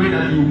 I pray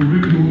that you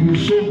will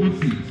sow good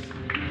seeds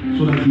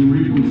so that you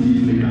reap good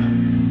seeds later.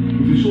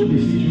 If you sow the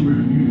seed, you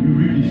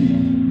reap the seed.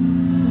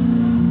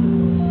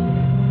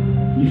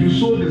 If you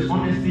sow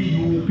dishonesty,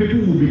 people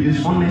will be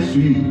dishonest to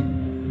you.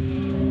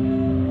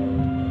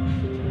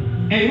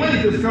 And when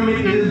it is coming,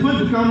 it is going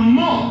to come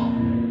more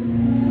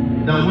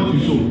than what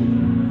you sow.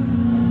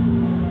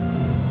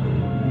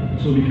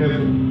 So be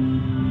careful.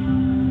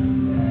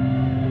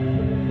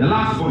 The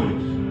last point,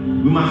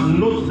 we must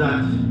note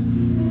that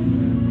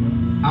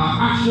our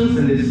actions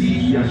and the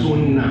seeds we are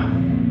sowing now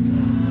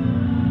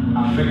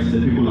affects the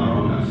people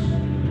around us.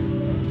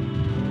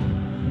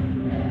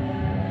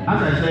 As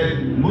I said,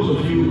 most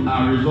of you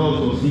are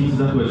results of seeds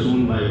that were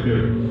sown by your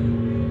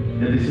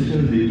parents. The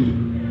decisions they took,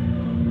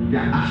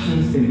 their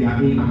actions and their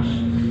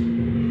inactions.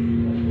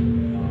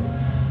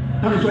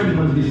 That is why you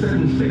must be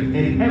circumspect,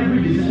 and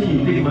every decision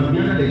you take must be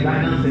under the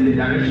guidance and the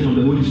direction of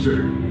the Holy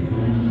Spirit.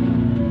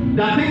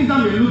 There are things that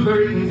may look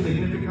very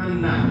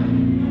insignificant now.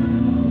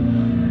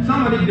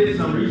 Somebody did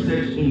some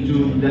research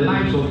into the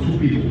lives of 2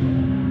 people.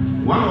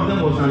 One of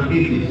them was an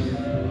atheist,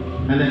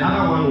 and the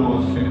other one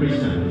was a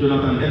Christian,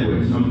 Jonathan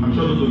Edwards. I'm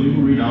sure those of you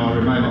who read our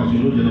revivals, you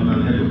know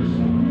Jonathan Edwards.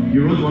 He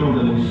wrote one of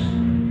the most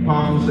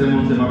powerful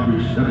sermons ever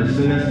preached, that is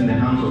Sinners in the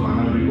Hands of a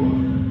Hungry God.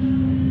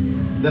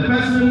 The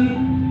person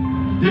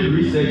did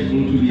research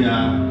into their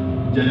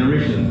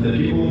generations, the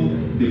people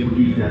they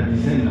produced, their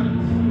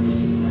descendants.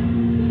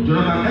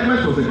 Jonathan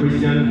Edwards was a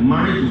Christian,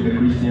 married to a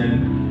Christian,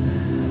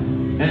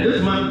 and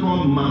this man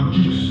called Mark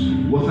Jukes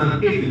was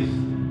an atheist,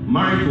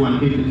 married to an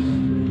atheist.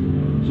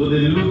 So they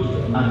looked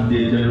at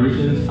the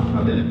generations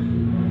after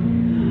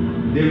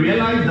them. They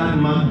realized that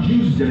Mark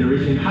Jukes'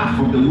 generation, half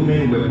of the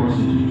women were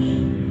prostitutes.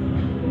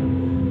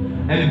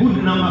 A good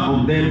number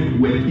of them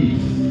were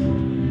thieves.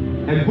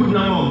 A good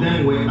number of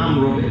them were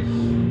armed robbers.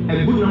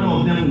 A good number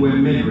of them were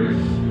murderers.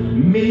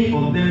 Many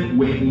of them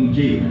were in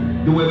jail.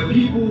 There were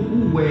people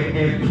who were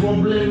a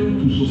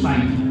problem to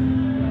society.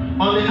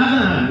 On the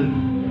other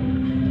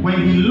hand,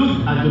 when he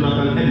looked at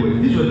Jonathan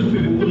Edwards, these were two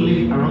people who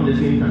lived around the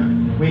same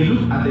time. When he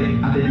looked at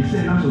the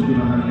descendants of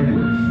Jonathan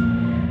Edwards,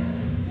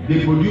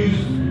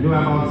 there were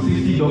about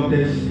 60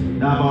 doctors,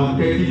 there were about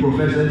 30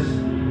 professors,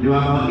 there were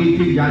about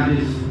 80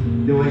 judges,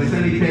 there were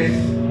senators,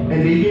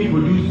 and they even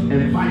produced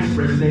a vice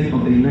president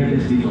of the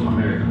United States of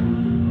America.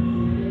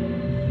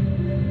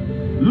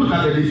 Look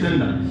at the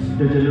descendants,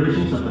 the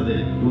generations after them.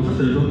 It was just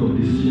a result of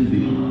decisions they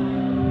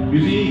took. You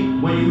see,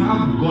 when you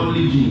have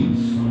godly genes,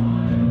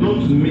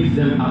 don't mix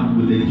them up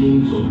with the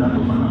genes of that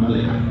of an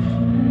Amalekite.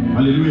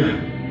 Hallelujah.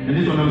 And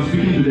this one I'm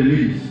speaking to the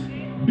ladies.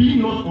 Be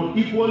not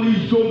unequally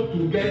yoked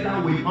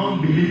together with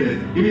unbelievers.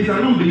 If it's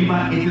an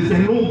unbeliever, it is a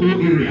no-go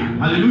area.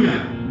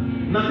 Hallelujah.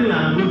 Nothing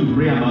I'm going to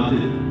pray about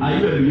it. Are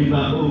you a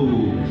believer? Oh,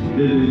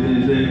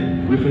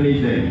 we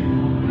finished there.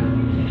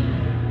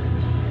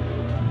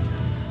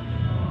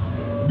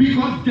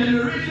 Because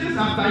generations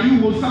after you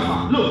will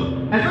suffer. Look,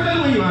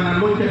 especially when you are an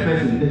anointed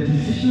person, the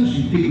decisions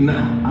you take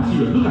now are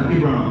serious. Look at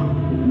Abraham.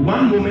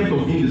 One moment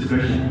of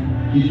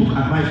indiscretion, he took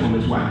advice from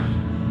his wife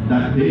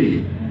that,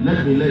 hey,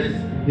 let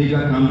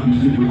Hagar come to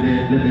sleep with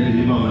her, let her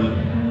deliver her.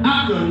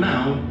 After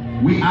now,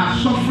 we are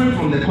suffering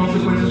from the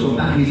consequences of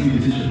that hasty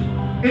decision.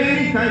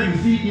 Anytime you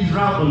see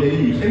Israel on the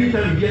news,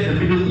 anytime you hear the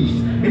Middle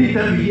East,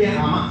 anytime you hear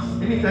Hamas,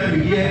 anytime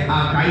you hear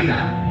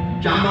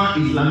Al-Qaeda, Jamaat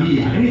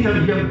Islamiyah, anytime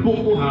you hear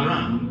Boko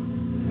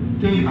Haram,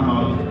 think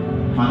about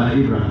Father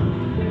Abraham.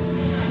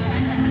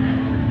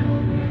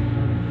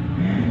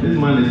 This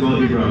man is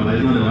called Abraham, but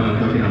it's not the one I'm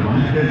talking about.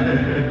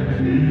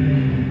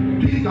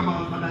 Think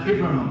about Father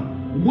Abraham.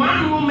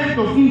 One moment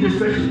of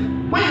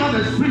indiscretion, when you have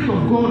the Spirit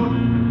of God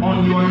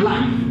on your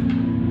life,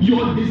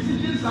 your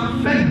decisions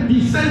affect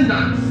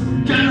descendants,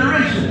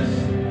 generations.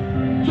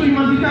 So you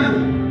must be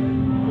careful.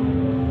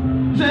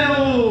 Say,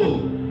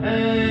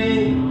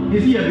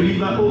 is he a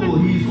believer? Oh,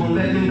 he is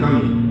converting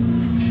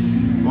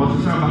coming. Or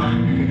somebody.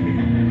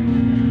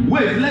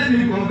 Wait, let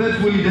him convert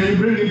fully, then you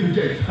bring him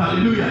to church.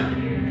 Hallelujah.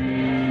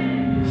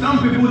 Some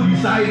people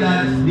decide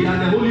that they are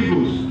the Holy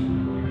Ghost,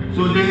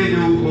 so they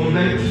will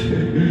convert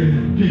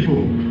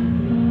people.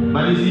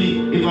 But you see,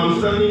 if I'm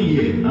standing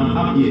here, I'm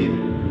up here,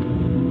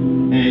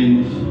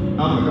 and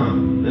I'll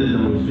come, let's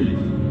demonstrate.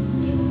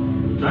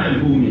 Try and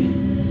pull me.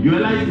 You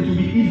realize it will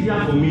be easier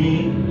for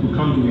me to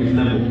come to his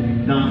level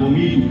than for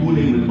me to pull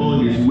him with all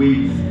his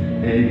weight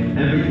and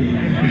everything.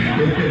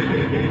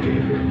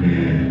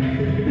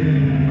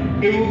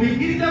 It will be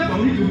easier for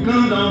me to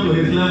come down to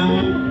his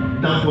level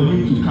than for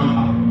him to come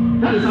up.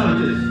 That is how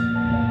it is.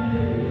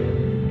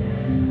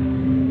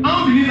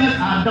 Unbelievers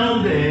are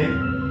down there.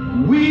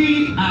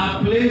 We are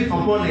placed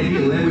upon a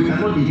hill and we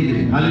cannot be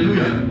hidden.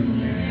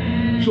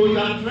 Hallelujah. So you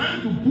are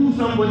trying to pull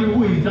somebody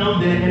who is down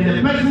there, and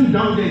the person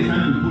down there is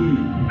trying to pull you.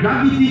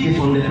 Gravity is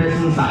on the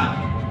person's side.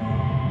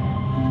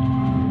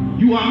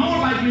 You are more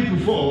likely to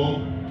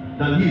fall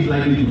than he is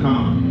likely to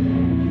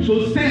come.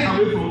 So stay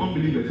away from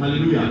unbelievers.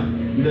 Hallelujah.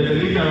 If there's a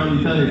lady around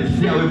you, tell her,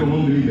 stay away from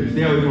unbelievers.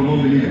 Stay away from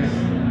unbelievers.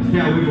 Stay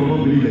away from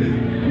unbelievers.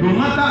 No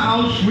matter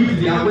how sweet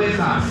their words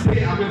are,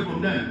 stay away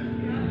from them.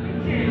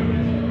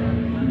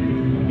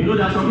 You know,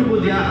 there are some people,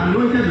 they are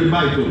anointed with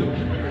Bible.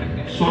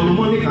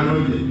 Solomonic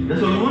anointing. The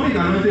Solomonic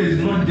anointing is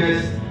not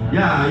just,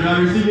 yeah, you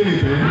are receiving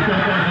it.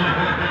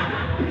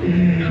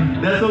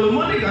 The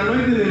Solomonic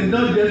anointing is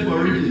not just for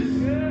riches.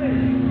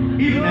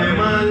 If a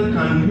man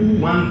can woo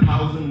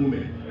 1,000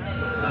 women,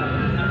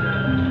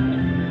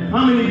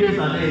 how many days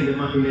are there in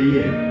a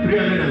year?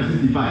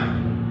 365.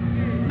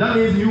 That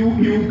means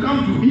you come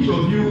to each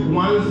of you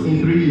once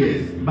in 3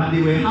 years, but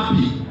they were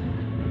happy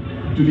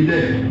to be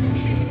there.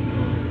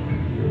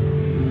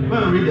 Go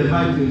and read the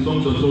vibes in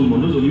Songs of Solomon.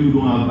 Those of you who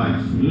don't have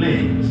vibes,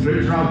 learn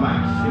spiritual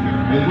vibes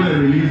and go and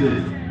release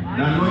it.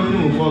 The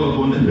anointing will fall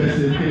upon the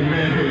person.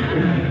 Amen.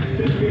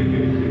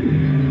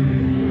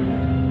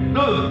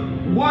 Look,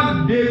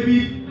 what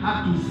David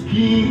had to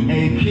scheme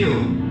and kill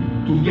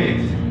to get,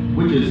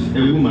 which is a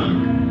woman,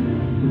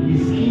 he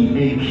schemed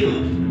and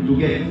killed to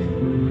get.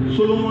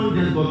 Solomon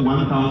just got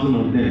 1,000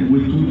 of them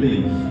with two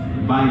things,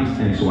 vibes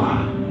and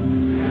swag.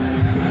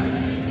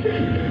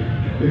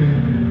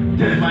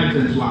 Just vibes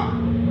and swag.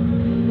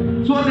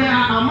 So there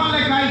are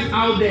Amalekites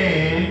out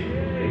there,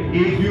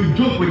 if you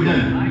joke with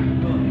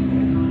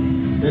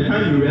them, the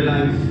time you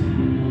realize,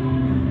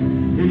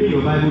 even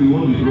your Bible, you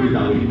want to throw it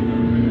away.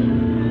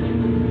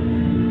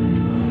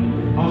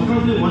 I was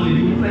counseling one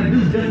lady, like,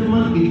 this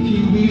gentleman, he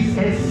is a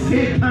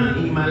Satan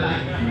in my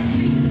life.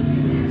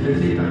 It's a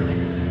Satan.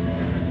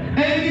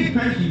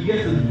 Anytime she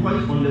gets his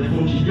voice on the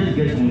phone, she just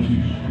gets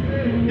confused.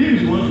 If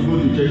she wants to go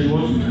to church, she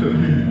wants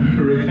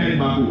to return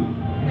back home.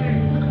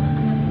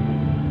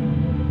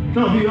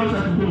 Some of you have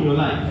such people in your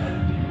life.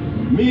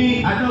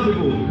 Me, I tell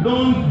people,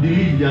 don't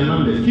delete their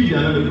numbers. Keep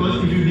their numbers,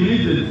 because if you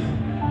delete it,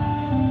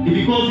 if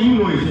he calls, you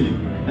know it's him.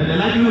 And the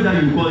likelihood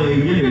that you call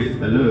him again is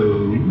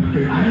hello.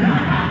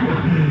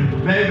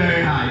 very,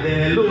 very high. The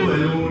hello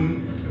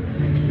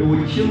alone, it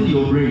will chill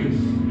your brains.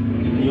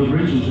 And your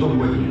brains will stop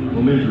working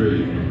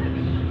momentarily. I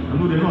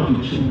know they know how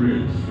to chill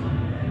brains.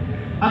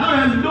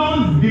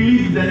 Don't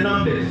delete the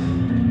numbers.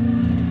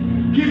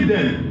 Keep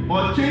them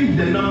or change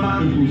the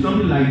number into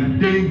something like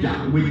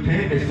danger with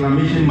 10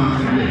 exclamation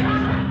marks in there.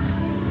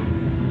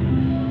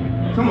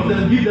 Some of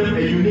them give them a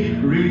unique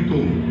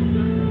ringtone.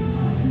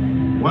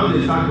 Once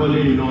they start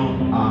calling,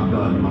 I've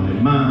got my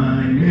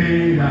mind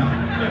made up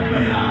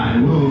and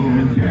I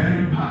won't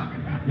turn back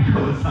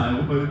because I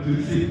want to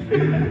see.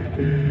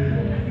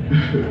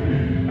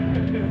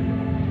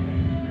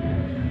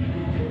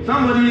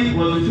 Somebody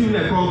was receiving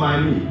a call by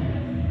me,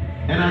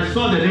 and I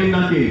saw the name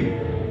that came.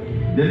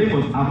 The name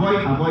was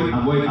avoid.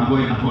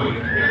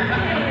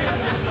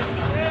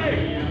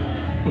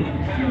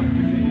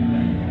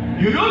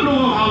 You don't know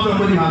how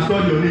somebody has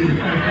called your name.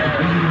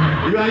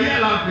 You are here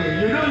laughing.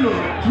 You don't know.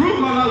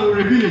 Truecaller will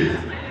reveal it.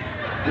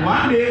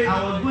 One day I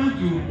was going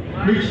to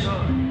preach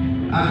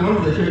at one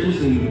of the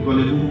churches in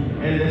Kolebu,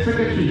 and the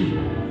secretary,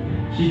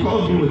 she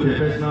called me with her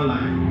personal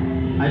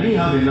line. I didn't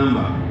have a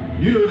number.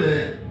 You know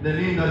the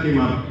name that came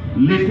up?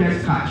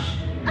 Latest Catch.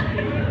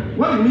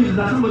 What it means is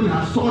that somebody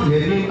has stored her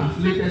name as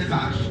Latest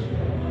Catch.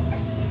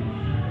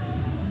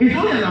 It's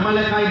only an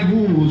Amalekite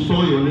who will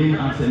store your name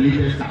as a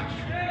Latest Catch.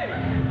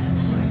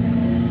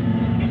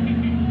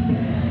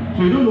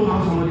 So you don't know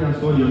how somebody has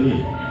stored your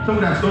name.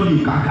 Somebody has stored you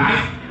Kakai.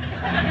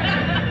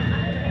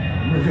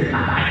 Somebody say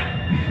Kakai.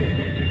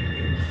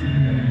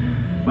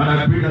 But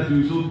I pray that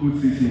you so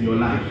put this in your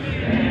life.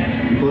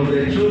 Because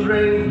the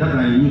children that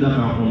are in you that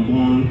are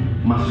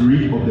unborn must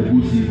reap of the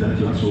good seeds that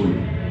you are sowing.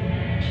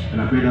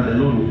 And I pray that the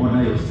Lord will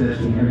order your steps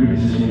in every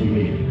decision you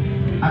make.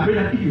 I pray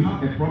that if you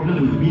have a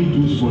problem with being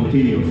too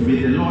spontaneous,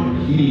 may the Lord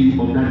heal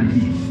you of that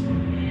disease.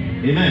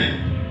 Amen.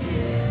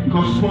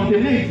 Because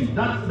spontaneity,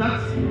 that's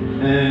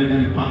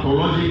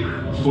pathologic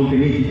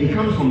spontaneity. It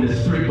comes from the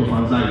spirit of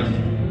anxiety.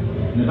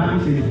 And the Bible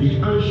says, be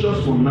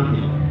anxious for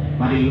nothing,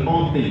 but in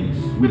all things,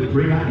 with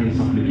prayer and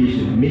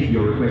supplication, make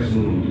your requests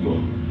known to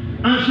God.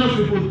 Anxious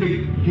people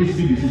take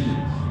hasty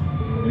decisions,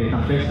 and it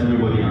affects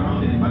everybody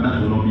around them. But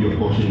that will not be your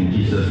portion in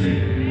Jesus'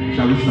 name.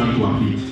 Shall we stand to our feet?